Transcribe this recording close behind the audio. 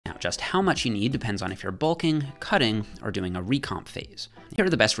Just how much you need depends on if you're bulking, cutting, or doing a recomp phase. Here,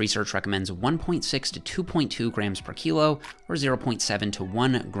 the best research recommends 1.6 to 2.2 grams per kilo, or 0.7 to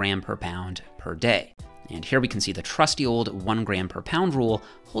 1 gram per pound per day. And here we can see the trusty old 1 gram per pound rule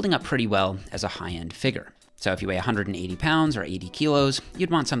holding up pretty well as a high-end figure. So if you weigh 180 pounds or 80 kilos,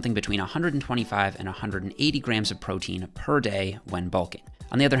 you'd want something between 125 and 180 grams of protein per day when bulking.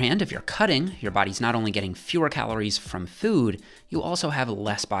 On the other hand, if you're cutting, your body's not only getting fewer calories from food, you also have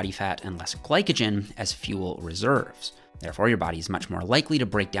less body fat and less glycogen as fuel reserves. Therefore, your body is much more likely to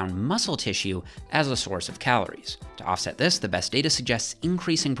break down muscle tissue as a source of calories. To offset this, the best data suggests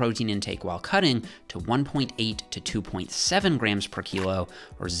increasing protein intake while cutting to 1.8 to 2.7 grams per kilo,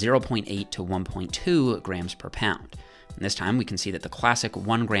 or 0.8 to 1.2 grams per pound. And this time we can see that the classic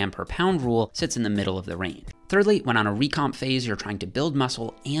 1 gram per pound rule sits in the middle of the range. Thirdly, when on a recomp phase, you're trying to build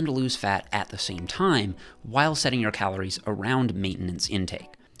muscle and lose fat at the same time while setting your calories around maintenance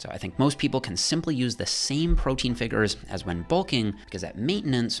intake. So I think most people can simply use the same protein figures as when bulking, because at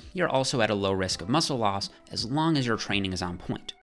maintenance, you're also at a low risk of muscle loss as long as your training is on point.